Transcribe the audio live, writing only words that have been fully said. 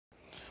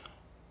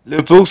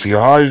Lil Boosie,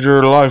 how's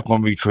your life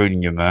gonna be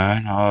treating you,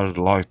 man? How's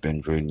life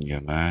been treating you,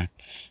 man?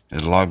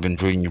 Has life been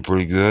treating you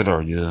pretty good?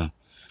 Are you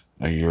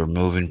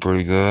moving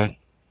pretty good?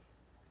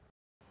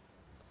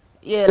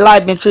 Yeah,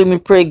 life been treating me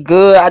pretty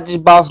good. I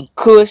just bought some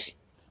Kush,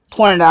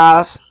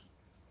 $20.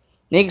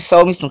 Nigga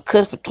sold me some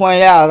Kush for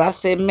 $20. I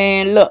said,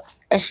 man, look,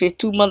 that shit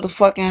too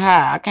motherfucking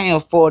high. I can't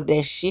afford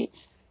that shit.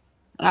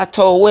 And I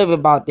told Webby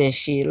about that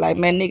shit. Like,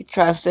 man, nigga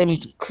try to sell me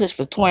some Kush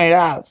for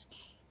 $20.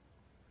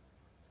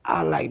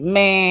 I was like,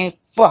 man,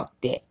 fuck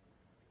that.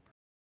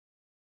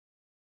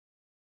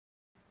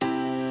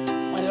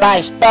 When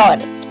life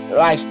started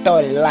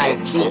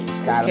like this.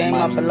 Got came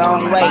money up a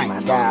long way.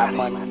 Got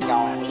money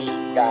on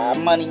this. Got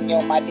money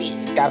on my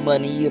this. Got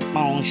money up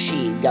on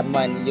shit. Got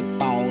money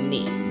up on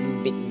this.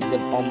 Bitches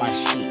up on my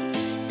shit.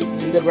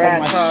 Bitches up on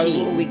my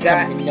shit. We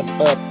coming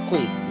up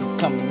quick. We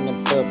coming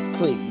up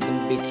quick. Them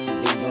bitches,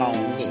 they long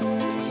this.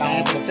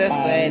 Long sister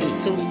and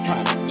it too. They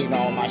trying to get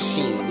on my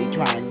shit. They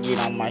trying to get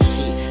on my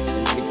shit.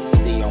 Them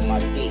bitches, they on my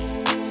dick.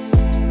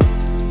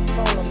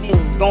 It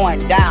was going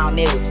down,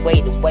 it was way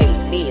the way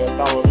we lived.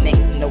 All the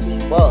niggas know we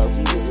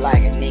was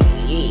like a nigga,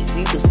 yeah.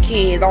 We was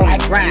kids on the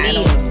grind,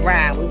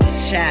 we was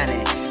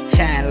shining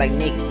like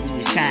niggas, we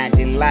was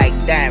shining like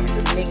diamonds.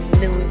 The niggas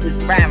knew we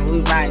was rhyming,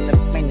 we riding up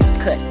in the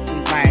cut, we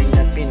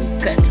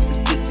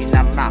keeping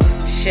our mouth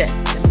shut.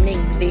 The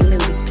niggas, they knew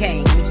we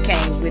came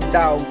with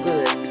all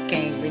good,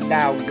 We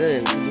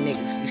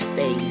niggas, we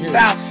stay hood,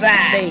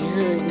 Southside, stay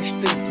hood, we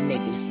street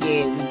niggas,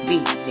 yeah, we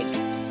beat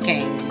niggas,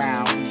 came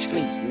around, we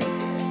street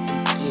niggas.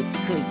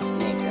 Creek,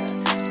 nigga.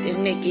 Them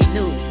niggas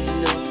knew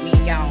we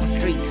on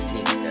streets,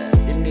 nigga.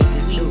 Them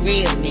niggas we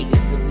real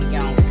niggas, so we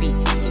on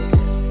feats, nigga.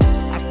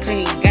 I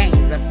play games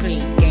for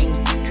treats,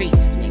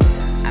 nigga.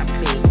 I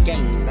play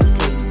games for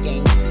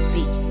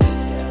seats,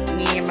 nigga.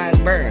 Me and my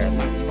bird,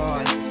 my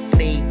boys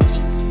play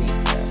cheats,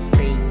 nigga.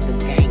 Play the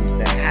games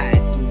to hide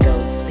and go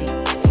see,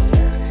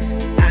 nigga.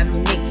 I know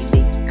niggas,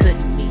 they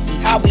couldn't even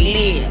how we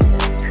live.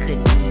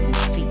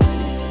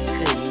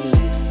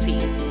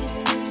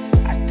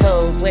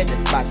 Webby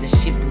about the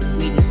shit, but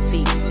we didn't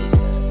see it,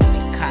 nigga.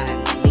 They can't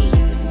believe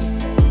it,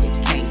 nigga. They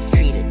can't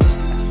treat it,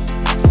 nigga.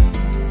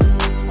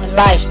 When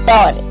life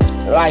started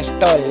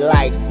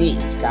like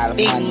this. Got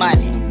big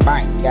money in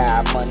bank,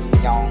 got money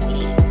on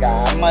this.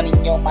 Got money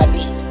on my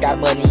this. Got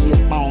money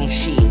up on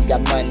shit.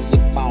 Got money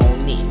up on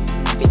this.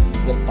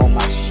 Bitches up on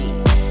my shit.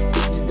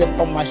 Bitches up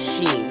on my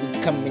shit. We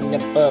coming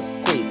up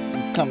quick. We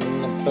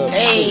coming up quick.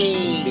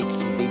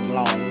 Bitches, they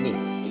long this.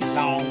 They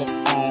long up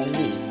on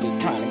this. They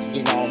trying to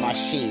get on my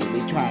shit.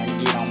 Trying to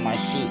get on my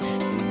shit,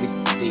 and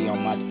bitches stay on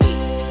my dick.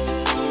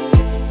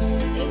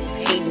 They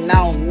hating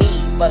on me,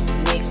 but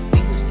niggas, we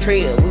was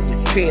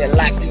trill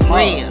like we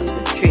real. We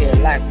was trill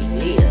like we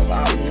live.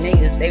 All the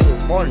niggas, they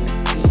was wanting to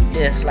be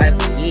just like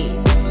we is. They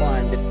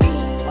wanted to be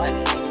money,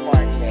 they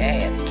wanted to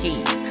have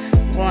kids.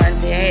 They wanted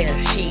to have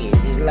shit,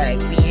 just like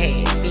we had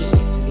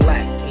kids. Just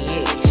like we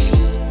had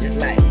shit, just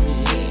like we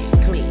had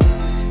clean.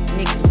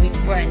 Niggas, we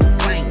running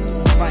planes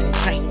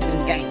and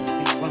gangs,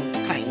 we run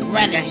planes,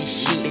 running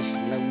shit.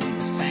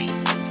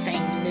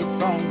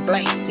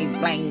 They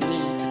blame me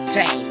for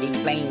change, they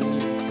blame me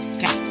for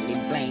cane, they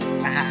blame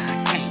me how I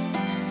came.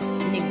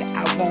 Nigga, I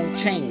won't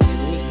change,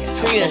 nigga,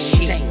 I won't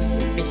change.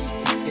 The bitch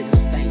did the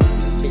same,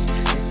 the bitch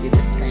did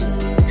the same.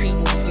 They treat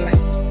me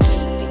like a king,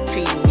 they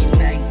treat me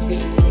like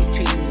this, they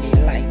treat me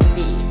like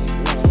this.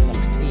 They know I'm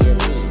still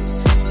in.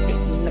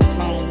 Hating up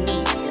on me,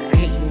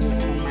 hating up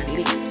on my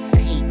lips,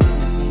 hating up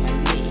on my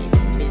lips.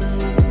 Bitch,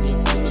 I'm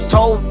getting it.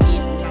 Told me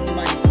my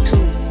money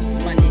too,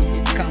 money is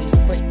coming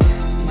quick,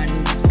 money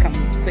is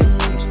coming quick.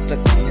 Stuck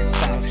on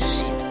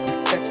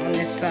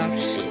this soft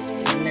shit.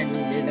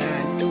 Nothing that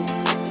I do.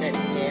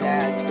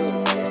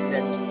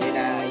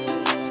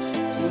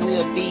 You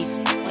will be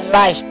when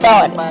life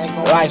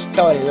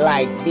started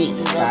like this.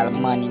 Got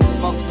money in the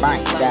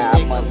bank, got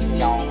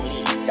money on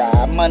this.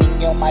 Got money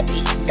on my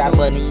dick. Got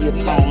money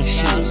up on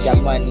shit. Got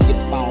money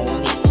up on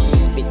this.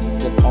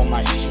 Bitches up on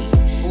my shit.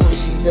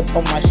 Bitches up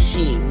on my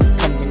shit. We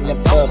coming up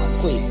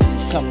quick.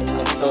 We coming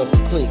up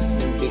quick.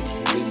 Them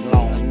bitches, they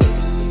long this.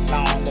 They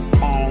long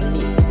up on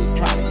me.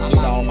 Trying to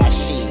get on my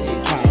shit, they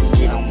trying to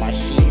get on my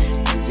shit,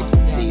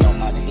 they on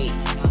my dick.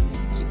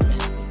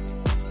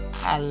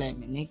 Holla at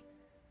me, nigga.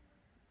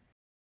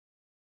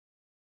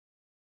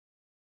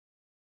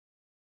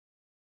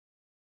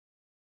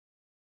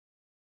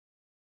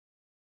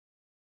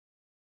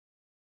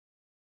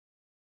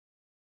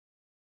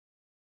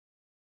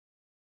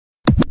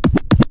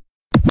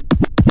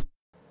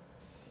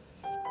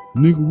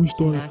 Nigga, we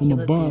started from the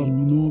bottom,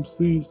 you know what I'm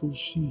saying? So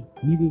shit,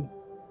 nigga.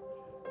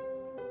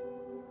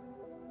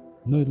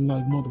 Nothing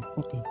like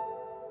motherfucking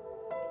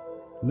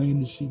laying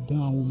this shit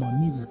down with my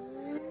nigga.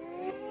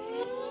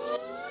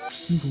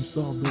 You from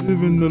South Bay.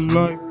 Living the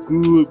life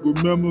good.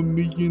 Remember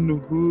me in the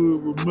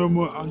hood.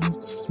 Remember I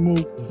used to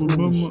smoke.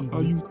 Remember I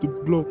used to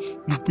blow.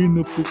 We been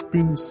up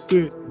in the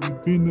set. We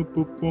been up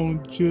on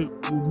the jet.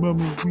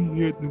 Remember we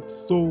had the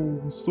soul.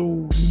 We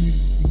sold,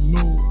 you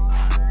know.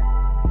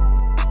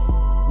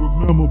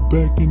 Remember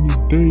back in the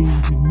days,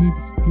 the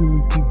niggas still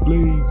get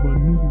blazed, my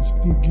niggas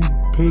still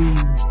getting paid.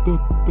 We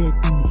stuck back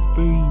in the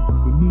phase,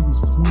 but niggas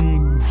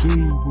swearing in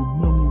jail.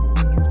 Remember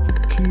we used to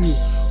kill,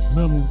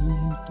 remember we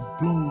used to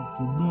blow,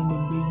 remember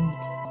they used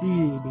to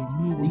fear. They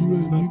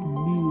live like a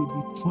live,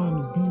 they trying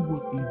to be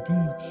what they be.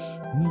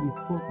 Nigga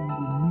fucking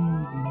with me,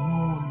 they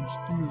know I'm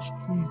still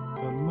street.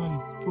 That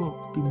life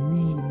fucked with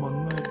me, my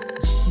life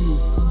is still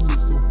good,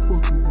 so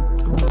fucking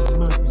with those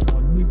lights. My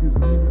niggas,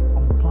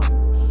 I'm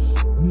poppin'.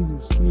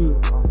 Niggas still,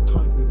 I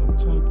type it,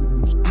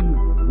 we still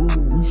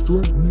roll, we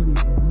straight. Nigga,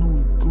 you know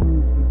it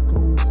goes, and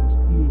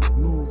still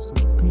blows. So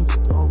bitch,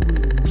 I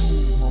already know,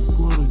 my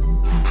brother, you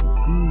keep it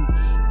good.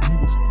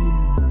 Niggas still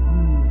in the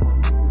wood, my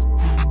niggas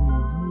still in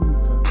the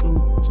woods. At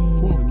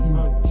 13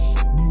 tonight,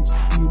 niggas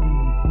still in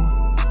the hunt.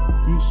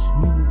 Bitch,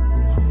 niggas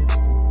they hype,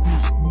 so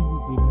bitch,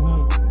 niggas at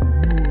night, they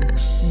know it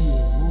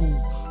still roll.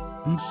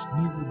 Bitch,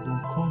 nigga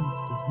don't come,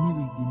 cause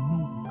nigga, you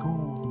know it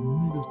goes. Them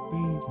niggas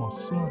stays my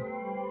son.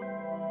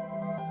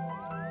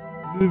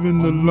 Living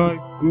the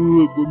life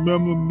good,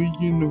 remember me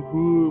in the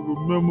hood,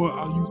 remember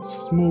I used to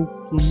smoke,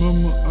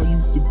 remember I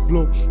used to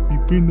blow. We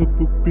been up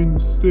in the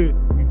set,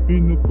 we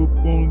been up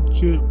on the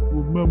jet,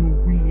 remember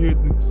we had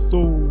the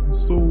soul, we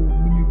sold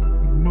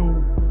niggas we know.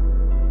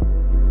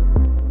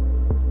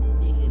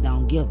 Nigga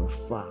don't give a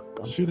fuck,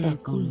 I'm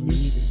stuck on the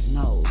niggas'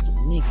 nose. The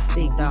niggas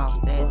big dog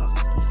status,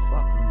 you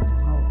fucking the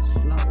hoes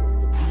flow.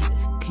 The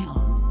niggas count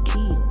on the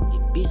kill,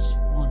 they bitch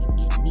wanna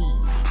get me.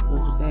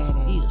 Was a bad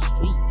still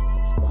streets, so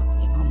fuck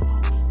it, I'm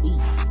on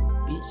feet. So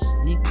bitch,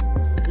 nigga,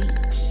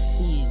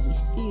 see it, we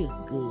still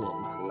good.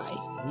 My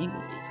life, nigga,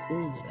 is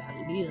good. I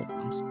live,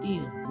 I'm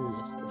still good.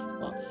 So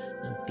fuck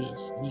them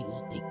bitch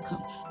niggas, they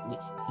come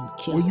with them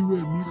killers. Where you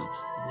at, nigga?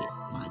 Come with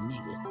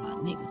my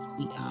niggas,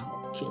 we all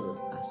killers.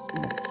 I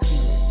smoke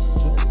killers,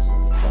 drugs, so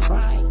fuck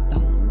I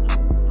don't know.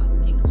 My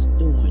niggas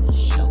doing the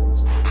show,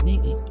 so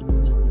nigga, you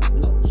know the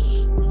blow.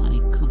 Money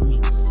come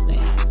in the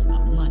sacks, my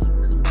money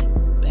come in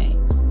the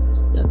bags. I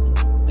stuck in the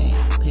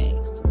backpack,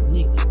 so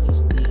nigga, they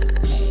still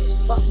flash.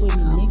 Fuck with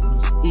me,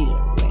 niggas still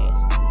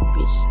rash.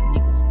 Bitch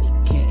niggas, they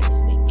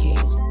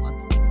cash,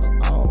 motherfucker.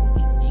 All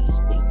these niggas,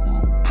 they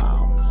won't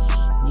fall.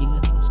 Nigga,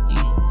 I'm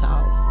standing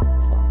tall, so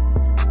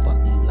fuck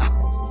you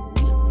laws. And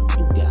nigga,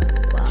 you got a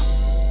problem.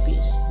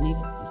 Bitch,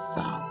 nigga, it's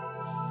all.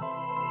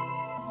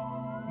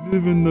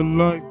 Living the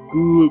life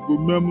good,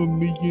 remember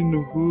me in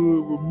the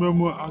hood,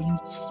 remember I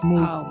used to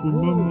smoke,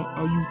 remember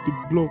I used to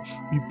blow.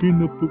 We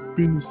been up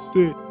in the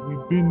set, we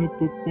been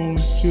up on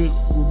the jet,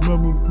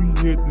 remember we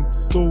had the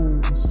soul,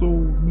 we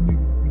sold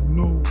niggas we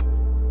know.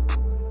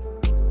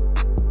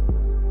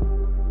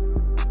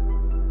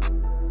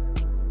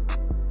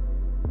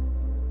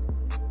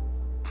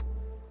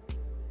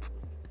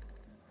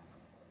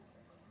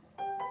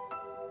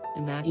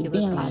 It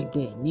been like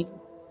that, nigga.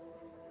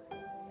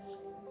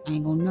 I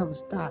ain't gonna never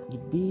stop, you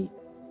dig?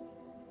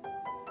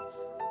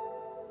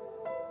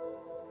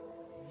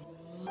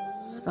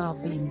 South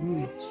Baton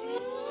Rouge,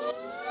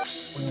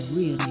 where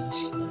real nigga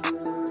shit.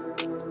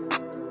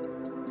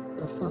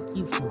 The fuck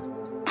you from?